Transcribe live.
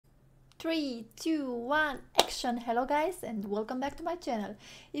3, 2, 1, action! Hello guys and welcome back to my channel.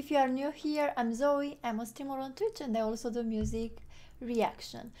 If you are new here, I'm Zoe, I'm a streamer on Twitch and I also do music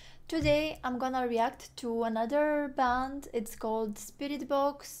reaction. Today I'm gonna react to another band. It's called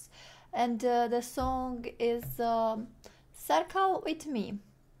Spiritbox and the song is Circle With Me.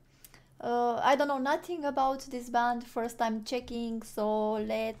 I don't know nothing about this band, first time checking, so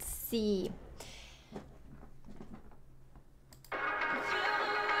let's see.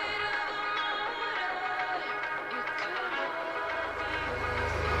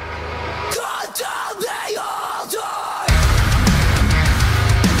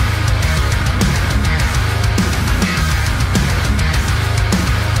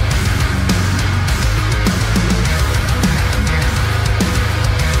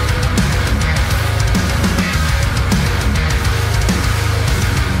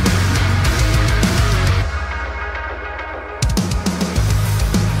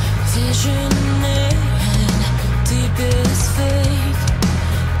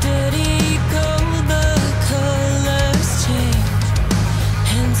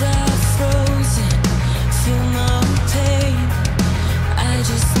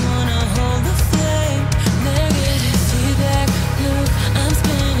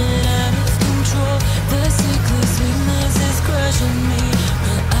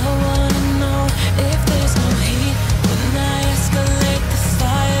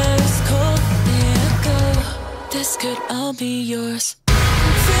 Could all be yours.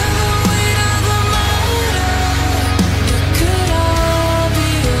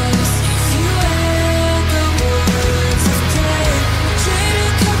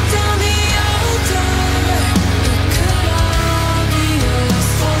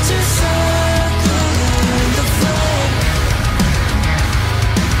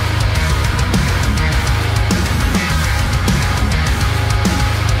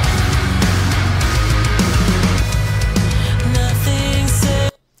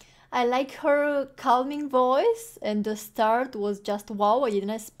 I like her calming voice and the start was just wow, I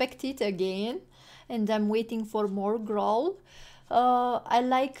didn't expect it again and I'm waiting for more growl. I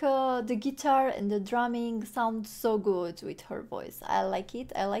like the guitar and the drumming sound so good with her voice. I like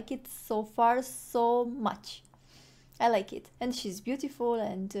it so far so much. I like it and she's beautiful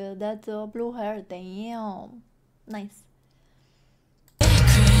and that blue hair, damn, nice.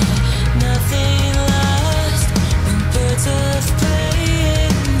 Nothing lost when birds of prey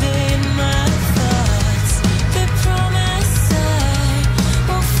invade my thoughts. They promise I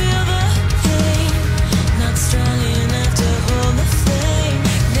won't feel the pain. Not strong enough to hold the flame.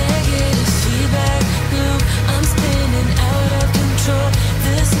 Negative feedback loop, I'm spinning out of control.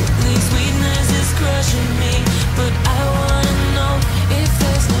 This ugly sweetness is crushing me, but I wanna know if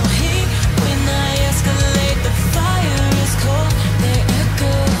there's no heat when I escalate. The fire is cold. There it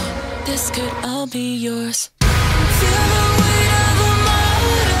goes. This could all be yours. Feel the weight of a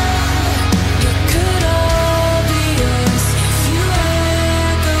motor. It could all be yours. If you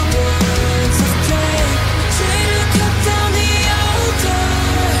echo words of play, trade a cup down the altar.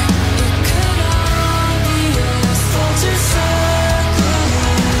 It could all be yours. Vulture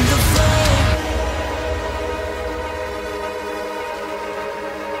circling the flame.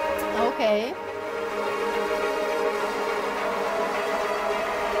 Okay.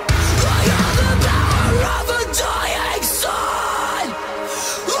 Of a dying sun,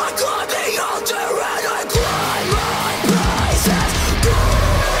 I climb the altar and I climb my places good.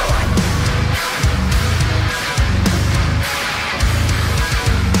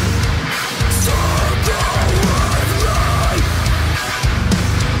 Circle with me.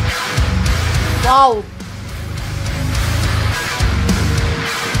 Wow.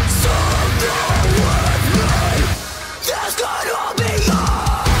 Circle with me. This could all be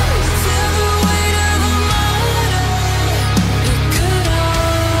yours.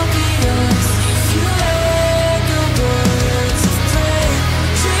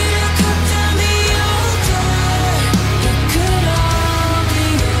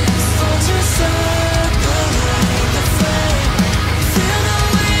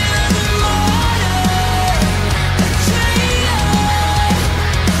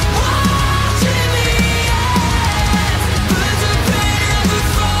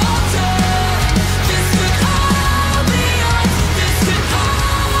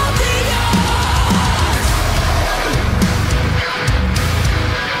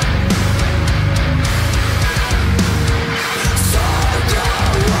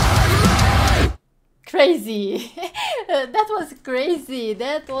 Crazy. That was crazy.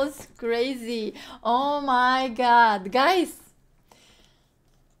 That was crazy. Oh my god, guys,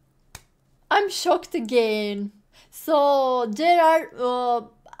 I'm shocked again. So there are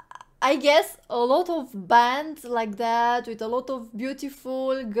I guess a lot of bands like that with a lot of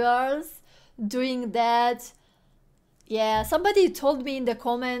beautiful girls doing that. Yeah, somebody told me in the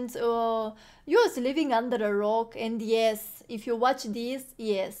comments, you was living under a rock, and yes, if you watch this,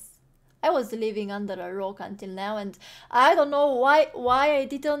 yes, I was living under a rock until now, and I don't know why I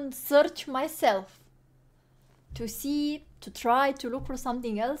didn't search myself to see, to try to look for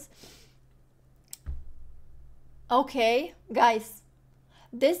something else. Okay, guys,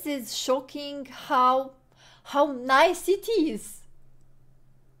 this is shocking how nice it is.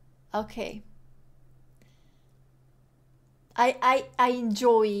 Okay. I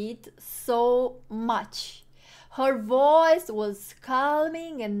enjoy it so much. Her voice was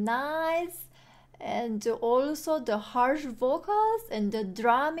calming and nice, and also the harsh vocals and the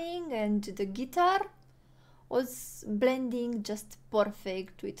drumming and the guitar was blending just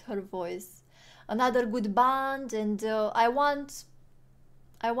perfect with her voice. Another good band, and I want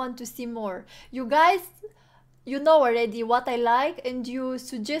to see more. You guys, you know already what I like, and you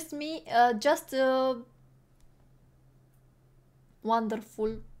suggest me just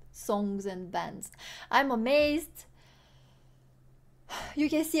wonderful songs and bands. I'm amazed. You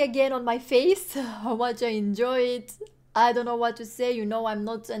can see again on my face how much I enjoy it. I don't know what to say. You know, I'm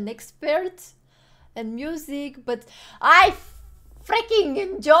not an expert in music, but I freaking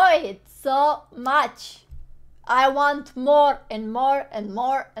enjoy it so much. I want more and more and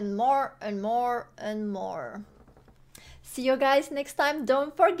more and more and more and more. See you guys next time.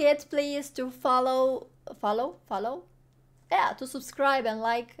 Don't forget, please, to follow. Yeah, to subscribe and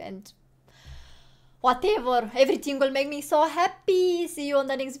like and whatever. Everything will make me so happy. See you on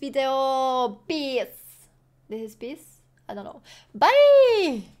the next video. Peace. This is peace? I don't know.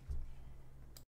 Bye!